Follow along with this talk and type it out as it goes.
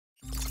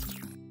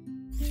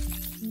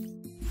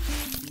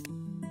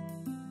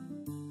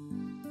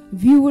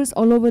Viewers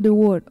all over the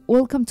world,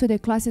 welcome to the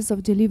classes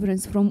of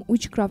deliverance from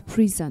witchcraft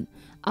prison,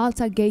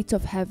 altar gate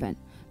of heaven.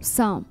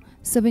 Psalm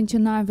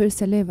 79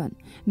 verse 11.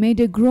 May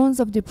the groans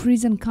of the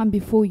prison come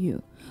before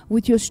you.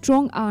 With your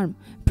strong arm,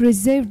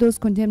 preserve those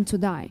condemned to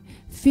die.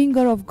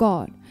 Finger of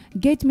God,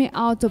 get me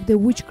out of the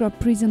witchcraft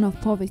prison of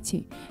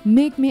poverty.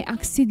 Make me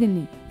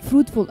exceedingly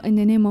fruitful in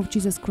the name of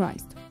Jesus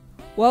Christ.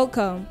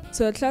 Welcome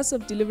to a class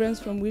of deliverance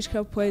from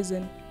witchcraft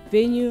poison.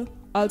 Venue,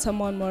 altar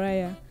Mount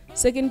Moriah.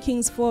 2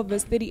 Kings 4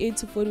 verse 38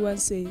 to 41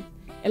 say,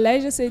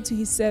 Elijah said to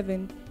his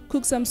servant,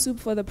 cook some soup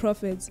for the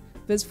prophets.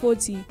 Verse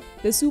 40,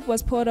 the soup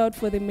was poured out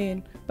for the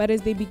men, but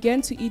as they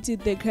began to eat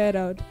it, they cried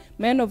out,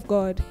 Man of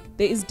God,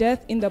 there is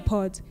death in the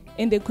pot,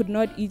 and they could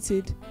not eat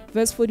it.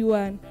 Verse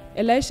 41,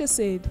 Elisha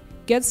said,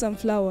 get some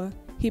flour.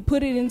 He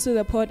put it into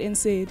the pot and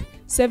said,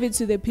 serve it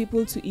to the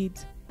people to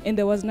eat. And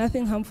there was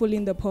nothing harmful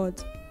in the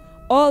pot.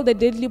 All the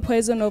deadly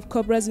poison of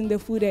cobras in the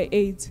food I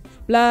ate,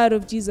 blood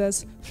of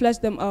Jesus, flush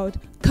them out.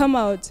 Come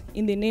out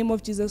in the name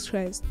of Jesus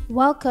Christ.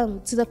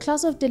 Welcome to the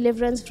class of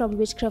deliverance from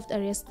witchcraft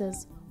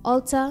arresters.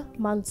 Altar,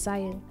 Mount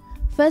Zion.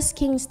 1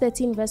 Kings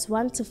 13 verse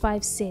 1 to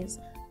 5 says,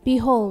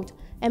 Behold,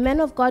 a man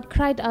of God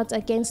cried out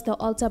against the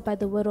altar by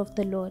the word of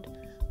the Lord.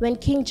 When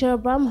King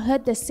Jeroboam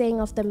heard the saying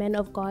of the man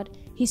of God,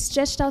 he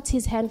stretched out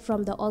his hand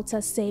from the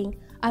altar, saying,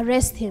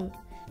 Arrest him.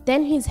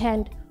 Then his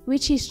hand,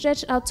 which he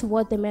stretched out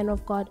toward the man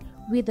of God,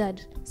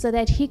 withered, so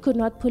that he could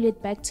not pull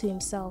it back to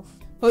himself.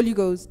 Holy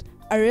Ghost,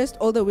 arrest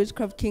all the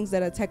witchcraft kings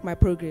that attack my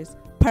progress.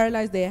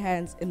 Paralyze their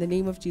hands in the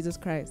name of Jesus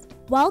Christ.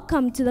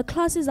 Welcome to the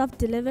classes of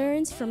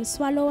deliverance from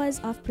swallowers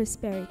of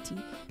prosperity.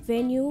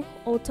 Venue,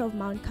 altar of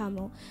Mount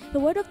Carmel. The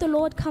word of the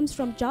Lord comes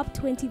from Job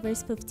 20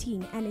 verse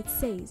 15, and it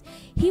says,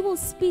 He will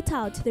spit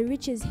out the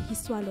riches he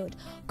swallowed.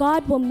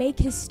 God will make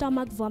his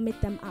stomach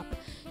vomit them up.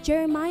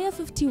 Jeremiah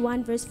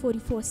 51 verse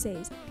 44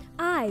 says,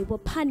 I will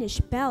punish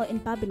Baal in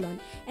Babylon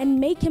and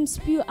make him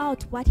spew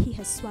out what he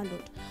has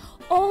swallowed.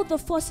 All the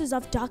forces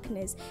of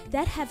darkness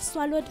that have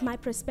swallowed my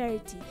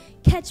prosperity,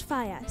 catch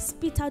fire,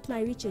 spit out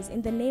my riches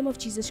in the name of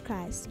Jesus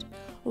Christ.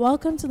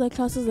 Welcome to the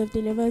classes of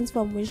deliverance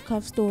from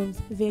witchcraft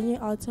storms, venue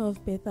altar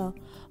of Bethel.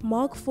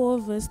 Mark 4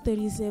 verse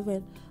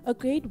 37. A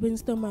great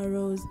windstorm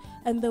arose,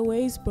 and the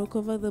waves broke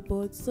over the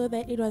boat, so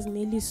that it was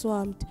nearly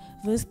swamped.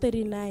 Verse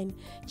 39.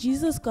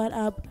 Jesus got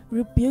up,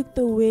 rebuked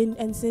the wind,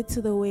 and said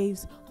to the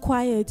waves,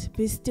 Quiet,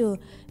 be still.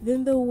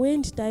 Then the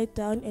wind died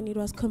down, and it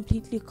was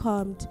completely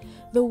calmed.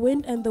 The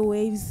wind and the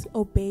waves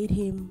obeyed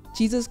him.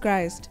 Jesus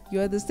Christ,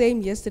 you are the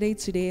same yesterday,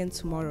 today, and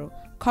tomorrow.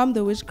 Calm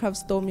the witchcraft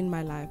storm in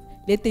my life.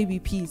 Let there be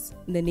peace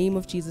in the name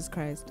of Jesus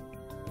Christ.